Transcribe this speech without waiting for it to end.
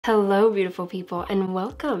Hello beautiful people and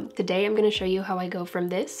welcome. Today I'm going to show you how I go from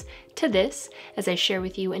this to this as I share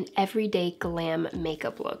with you an everyday glam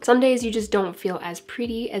makeup look. Some days you just don't feel as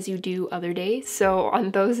pretty as you do other days, so on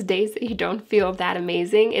those days that you don't feel that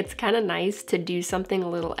amazing, it's kind of nice to do something a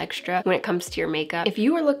little extra when it comes to your makeup. If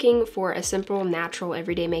you are looking for a simple, natural,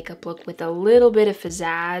 everyday makeup look with a little bit of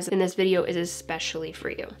pizzazz, then this video is especially for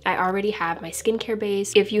you. I already have my skincare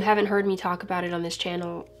base. If you haven't heard me talk about it on this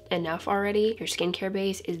channel enough already, your skincare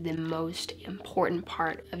base is the most important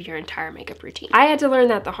part of your entire makeup routine. I had to learn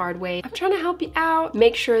that the hard way. I'm trying to help you out.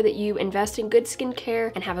 Make sure that you invest in good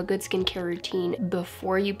skincare and have a good skincare routine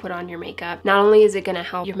before you put on your makeup. Not only is it gonna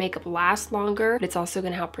help your makeup last longer, but it's also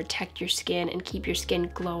gonna help protect your skin and keep your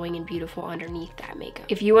skin glowing and beautiful underneath that makeup.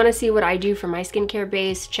 If you wanna see what I do for my skincare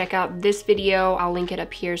base, check out this video. I'll link it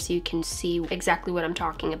up here so you can see exactly what I'm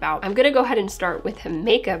talking about. I'm gonna go ahead and start with a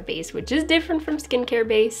makeup base, which is different from skincare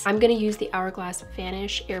base. I'm gonna use the Hourglass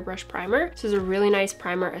Vanish Airbrush Primer. This is a really nice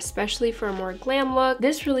primer, especially for a more glam look.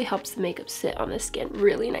 This really helps the makeup sit on the skin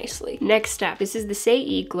really nicely. Next step, this is the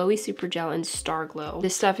Say Glowy Super Gel in Star Glow.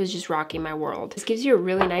 This stuff is just rocking my world. This gives you a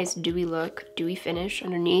really nice dewy look, dewy finish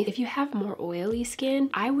underneath. If you have more oily skin,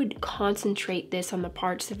 I would concentrate this on the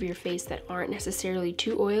parts of your face that aren't necessarily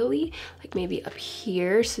too oily, like maybe up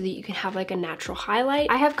here, so that you can have like a natural highlight.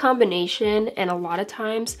 I have combination, and a lot of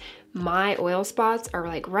times my oil spots are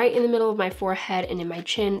like right in the middle of my forehead and in my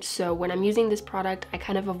chin, so when I'm using this product I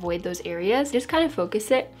kind of avoid those areas. Just kind of focus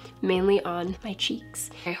it mainly on my cheeks.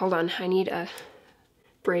 Okay, hold on, I need a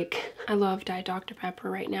break. I love Diet Dr. Pepper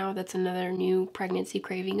right now. That's another new pregnancy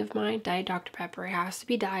craving of mine. Diet Dr. Pepper. It has to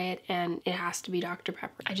be diet and it has to be Dr.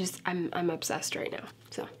 Pepper. I'm obsessed right now.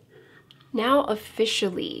 So now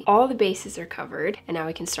officially all the bases are covered and now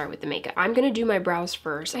we can start with the makeup. I'm gonna do my brows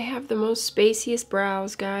first. I have the most spaciest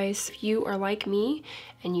brows, guys. If you are like me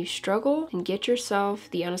and you struggle and get yourself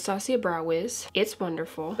the Anastasia Brow Wiz, it's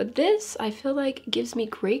wonderful. But this, I feel like, gives me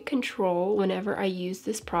great control whenever I use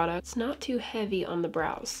this product. It's not too heavy on the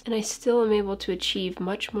brows and I still am able to achieve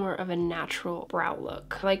much more of a natural brow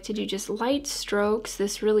look. I like to do just light strokes.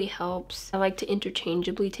 This really helps. I like to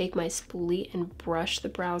interchangeably take my spoolie and brush the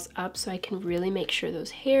brows up so I can really make sure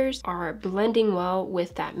those hairs are blending well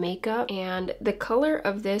with that makeup. And the color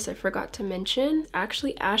of this, I forgot to mention,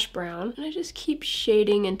 actually ash brown, and I just keep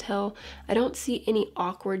shading until I don't see any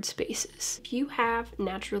awkward spaces. If you have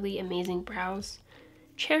naturally amazing brows,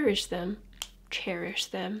 cherish them. Cherish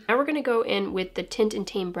them. Now we're gonna go in with the Tint and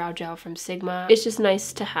Tame Brow Gel from Sigma. It's just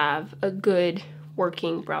nice to have a good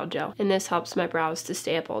working brow gel, and this helps my brows to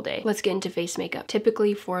stay up all day. Let's get into face makeup.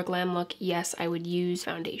 Typically for a glam look, yes, I would use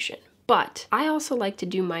foundation. But I also like to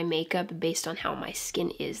do my makeup based on how my skin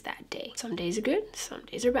is that day. Some days are good, some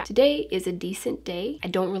days are bad. Today is a decent day. I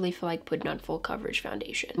don't really feel like putting on full coverage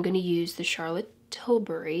foundation. I'm gonna use the Charlotte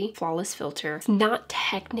Tilbury Flawless Filter. It's not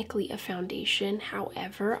technically a foundation,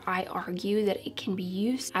 however, I argue that it can be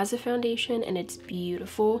used as a foundation and it's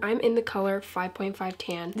beautiful. I'm in the color 5.5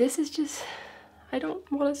 Tan. This is just, I don't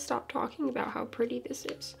want to stop talking about how pretty this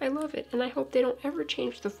is. I love it, and I hope they don't ever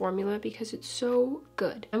change the formula because it's so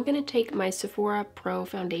good. I'm gonna take my Sephora Pro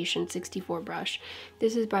Foundation 64 brush.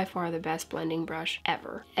 This is by far the best blending brush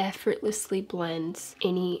ever. Effortlessly blends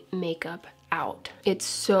any makeup out. It's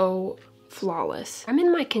so flawless. I'm in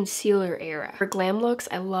my concealer era. For glam looks,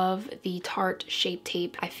 I love the Tarte Shape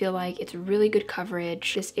Tape. I feel like it's really good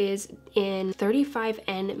coverage. This is in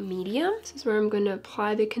 35N medium. This is where I'm going to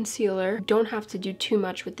apply the concealer. Don't have to do too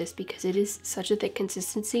much with this because it is such a thick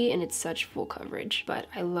consistency and it's such full coverage, but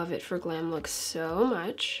I love it for glam looks so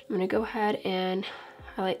much. I'm going to go ahead and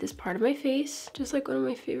highlight this part of my face, just like one of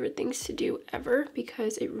my favorite things to do ever,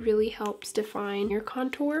 because it really helps define your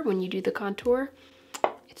contour when you do the contour.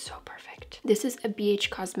 It's so perfect. This is a BH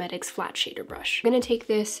Cosmetics flat shader brush. I'm gonna take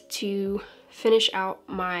this to finish out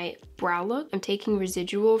my brow look. I'm taking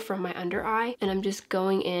residual from my under eye and I'm just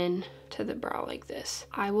going in to the brow like this.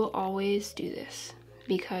 I will always do this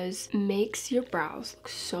because it makes your brows look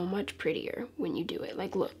so much prettier when you do it.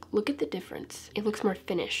 Like look at the difference. It looks more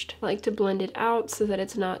finished. I like to blend it out so that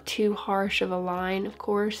it's not too harsh of a line, of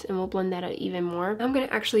course, and we'll blend that out even more. I'm gonna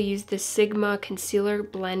actually use this Sigma Concealer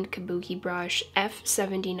Blend Kabuki brush.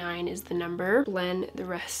 F79 is the number. Blend the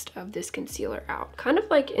rest of this concealer out. Kind of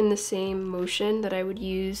like in the same motion that I would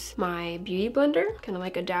use my beauty blender, kind of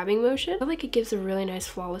like a dabbing motion. I feel like it gives a really nice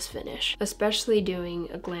flawless finish, especially doing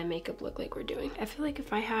a glam makeup look like we're doing. I feel like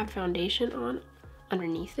if I had foundation on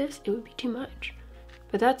underneath this, it would be too much.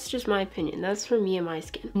 But that's just my opinion. That's for me and my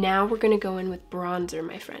skin. Now we're gonna go in with bronzer,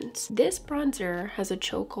 my friends. This bronzer has a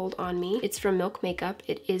chokehold on me. It's from Milk Makeup.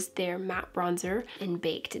 It is their matte bronzer and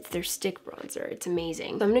baked. It's their stick bronzer. It's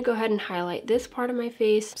amazing. So I'm gonna go ahead and highlight this part of my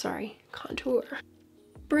face. Sorry, contour.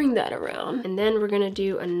 Bring that around. And then we're gonna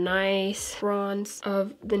do a nice bronze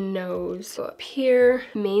of the nose. Go up here,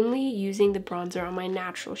 mainly using the bronzer on my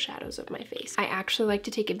natural shadows of my face. I actually like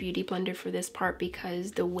to take a beauty blender for this part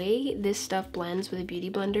because the way this stuff blends with a beauty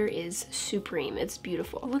blender is supreme. It's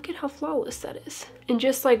beautiful. Look at how flawless that is. In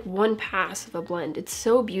just like one pass of a blend, it's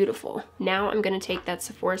so beautiful. Now I'm gonna take that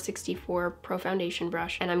Sephora 64 Pro Foundation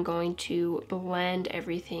brush and I'm going to blend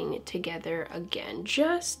everything together again,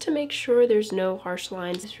 just to make sure there's no harsh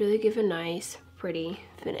lines. Just really give a nice, pretty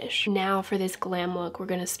finish. Now for this glam look, we're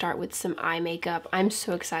gonna start with some eye makeup. I'm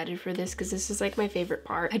so excited for this because this is like my favorite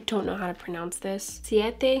part. I don't know how to pronounce this.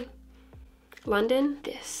 Siete London.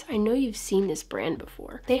 This, I know you've seen this brand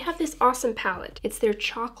before. They have this awesome palette. It's their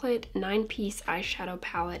chocolate 9-piece eyeshadow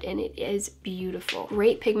palette and it is beautiful.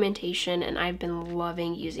 Great pigmentation and I've been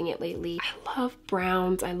loving using it lately. I love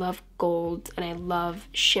browns, I love golds, and I love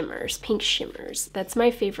shimmers, pink shimmers. That's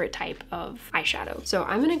my favorite type of eyeshadow. So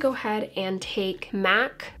I'm gonna go ahead and take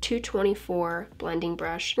MAC 224 blending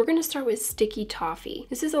brush. We're gonna start with Sticky Toffee.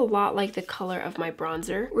 This is a lot like the color of my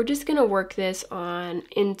bronzer. We're just gonna work this on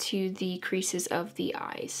into the creases of the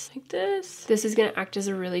eyes, like this. This is gonna act as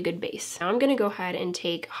a really good base. Now I'm gonna go ahead and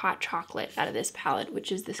take Hot Chocolate out of this palette,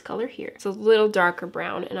 which is this color here. It's a little darker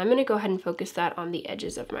brown, and I'm gonna go ahead and focus that on the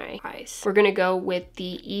edges of my eyes. We're gonna go with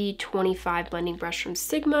the E25 blending brush from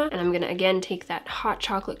Sigma, and I'm gonna again take that Hot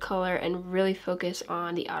Chocolate color and really focus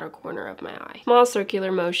on the outer corner of my eye. Small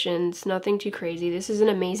circular motions, nothing too crazy. This is an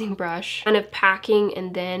amazing brush. Kind of packing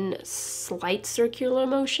and then slight circular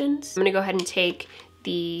motions. I'm gonna go ahead and take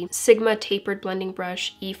the Sigma tapered blending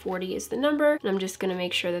brush. E40 is the number, and I'm just gonna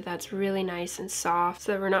make sure that that's really nice and soft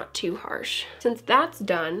so that we're not too harsh. Since that's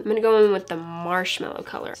done, I'm gonna go in with the marshmallow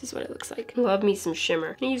color. This is what it looks like. Love me some shimmer.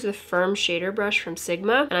 I'm gonna use the firm shader brush from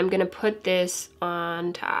Sigma, and I'm gonna put this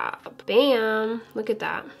on top. Bam! Look at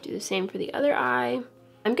that. Do the same for the other eye.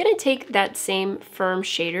 I'm gonna take that same firm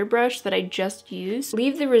shader brush that I just used,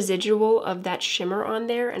 leave the residual of that shimmer on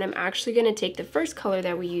there, and I'm actually gonna take the first color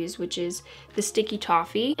that we use, which is the Sticky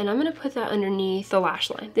Toffee, and I'm gonna put that underneath the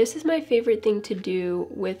lash line. This is my favorite thing to do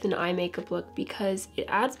with an eye makeup look because it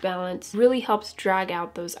adds balance, really helps drag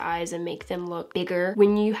out those eyes and make them look bigger.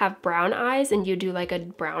 When you have brown eyes and you do like a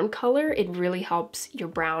brown color, it really helps your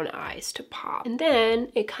brown eyes to pop. And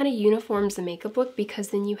then it kind of uniforms the makeup look because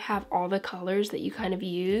then you have all the colors that you kind of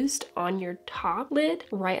used on your top lid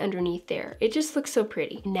right underneath there. It just looks so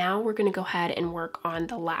pretty. Now we're gonna go ahead and work on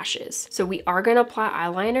the lashes. So we are gonna apply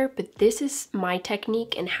eyeliner, but this is my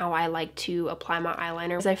technique and how I like to apply my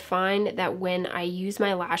eyeliner. Because I find that when I use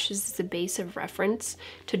my lashes as a base of reference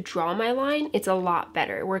to draw my line, it's a lot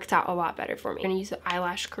better. It works out a lot better for me. I'm gonna use the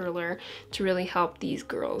eyelash curler to really help these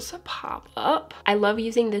girls pop up. I love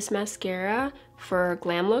using this mascara for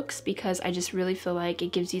glam looks because I just really feel like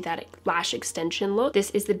it gives you that lash extension look. This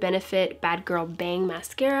is the Benefit Bad Girl Bang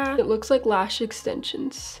Mascara. It looks like lash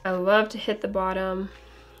extensions. I love to hit the bottom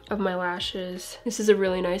of my lashes. This is a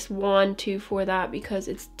really nice wand too for that because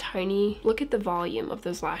it's tiny. Look at the volume of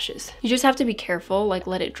those lashes. You just have to be careful, like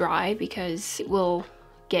let it dry because it will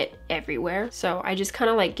get everywhere. So I just kind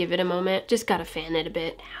of like give it a moment, just gotta fan it a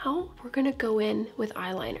bit. Now we're gonna go in with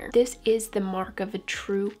eyeliner. This is the mark of a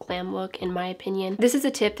true glam look in my opinion. This is a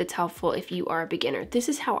tip that's helpful if you are a beginner. This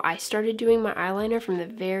is how I started doing my eyeliner from the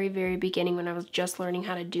very beginning when I was just learning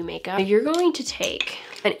how to do makeup. So you're going to take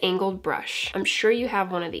an angled brush. I'm sure you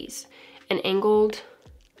have one of these. An angled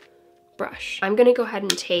brush. I'm gonna go ahead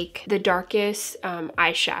and take the darkest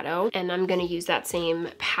eyeshadow, and I'm gonna use that same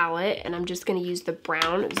palette, and I'm just gonna use the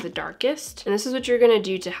brown as the darkest. And this is what you're gonna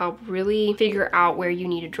do to help really figure out where you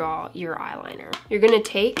need to draw your eyeliner. You're gonna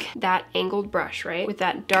take that angled brush, right, with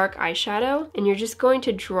that dark eyeshadow, and you're just going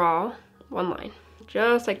to draw one line,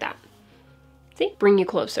 just like that. See? Bring you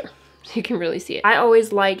closer so you can really see it. I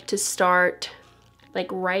always like to start like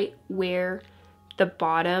right where the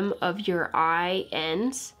bottom of your eye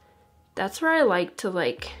ends. That's where I like to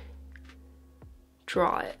like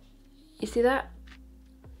draw it. You see that?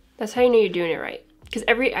 That's how you know you're doing it right. because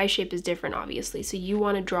every eye shape is different, obviously. So you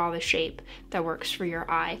want to draw the shape that works for your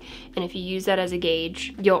eye. And if you use that as a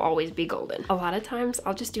gauge, you'll always be golden. A lot of times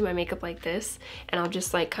I'll just do my makeup like this and I'll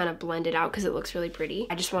just like kind of blend it out because it looks really pretty.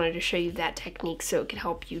 I just wanted to show you that technique so it could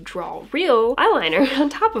help you draw real eyeliner on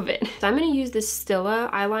top of it. So I'm going to use this Stila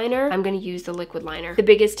eyeliner. I'm going to use the liquid liner. The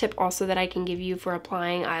biggest tip also that I can give you for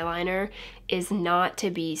applying eyeliner is not to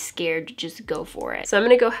be scared, to just go for it. So I'm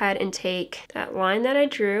going to go ahead and take that line that I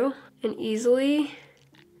drew and easily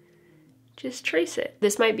just trace it.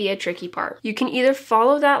 This might be a tricky part. You can either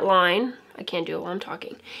follow that line, I can't do it while I'm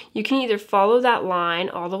talking. You can either follow that line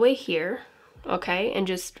all the way here, okay, and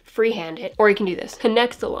just freehand it, or you can do this.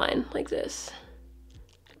 Connect the line like this.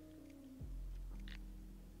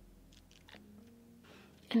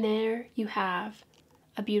 And there you have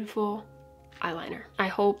a beautiful eyeliner. I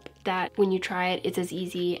hope that when you try it, it's as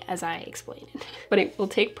easy as I explained it, but it will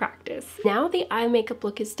take practice. Now the eye makeup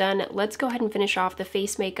look is done, let's go ahead and finish off the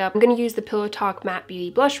face makeup. I'm gonna use the Pillow Talk Matte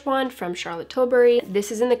Beauty Blush Wand from Charlotte Tilbury.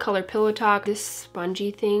 This is in the color Pillow Talk. This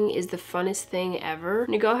spongy thing is the funnest thing ever. I'm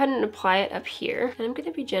gonna go ahead and apply it up here, and I'm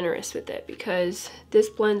gonna be generous with it because this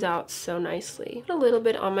blends out so nicely. Put a little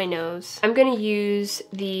bit on my nose. I'm gonna use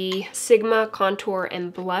the Sigma Contour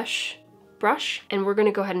and Blush brush, and we're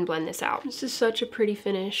gonna go ahead and blend this out. This is such a pretty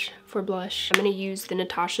finish for blush. I'm gonna use the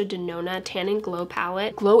Natasha Denona Tan and Glow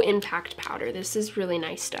palette, Glow Impact powder. This is really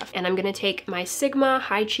nice stuff. And I'm gonna take my Sigma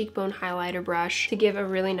High Cheekbone highlighter brush to give a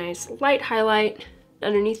really nice light highlight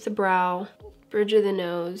underneath the brow, bridge of the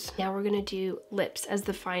nose. Now we're gonna do lips as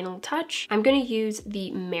the final touch. I'm gonna use the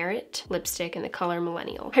Merit lipstick in the color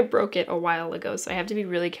Millennial. I broke it a while ago, so I have to be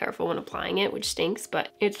really careful when applying it, which stinks, but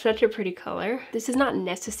it's such a pretty color. This is not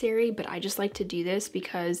necessary, but I just like to do this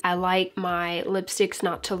because I like my lipsticks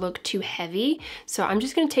not to look too heavy. So I'm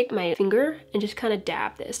just gonna take my finger and just kind of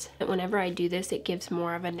dab this. And whenever I do this, it gives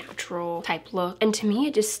more of a natural type look. And to me,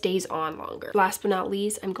 it just stays on longer. Last but not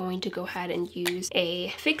least, I'm going to go ahead and use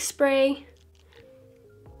a fix spray,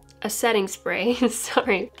 a setting spray,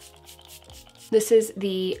 sorry. This is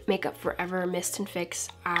the Makeup Forever Mist and Fix.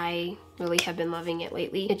 I really have been loving it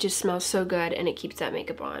lately. It just smells so good and it keeps that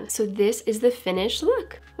makeup on. So this is the finished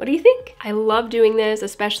look. What do you think? I love doing this,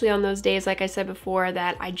 especially on those days, like I said before,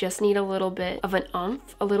 that I just need a little bit of an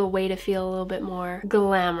oomph, a little way to feel a little bit more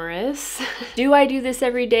glamorous. Do I do this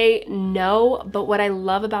every day? No, but what I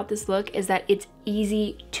love about this look is that it's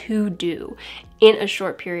easy to do in a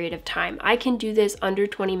short period of time. I can do this under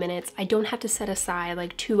 20 minutes. I don't have to set aside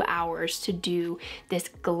like 2 hours to do this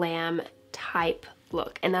glam type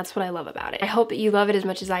look, and that's what I love about it. I hope that you love it as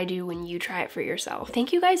much as I do when you try it for yourself.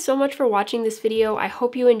 Thank you guys so much for watching this video. I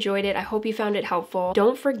hope you enjoyed it. I hope you found it helpful.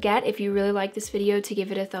 Don't forget, if you really like this video, to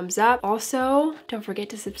give it a thumbs up. Also, don't forget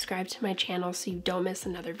to subscribe to my channel so you don't miss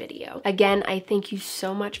another video. Again, I thank you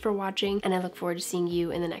so much for watching, and I look forward to seeing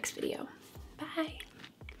you in the next video. Bye.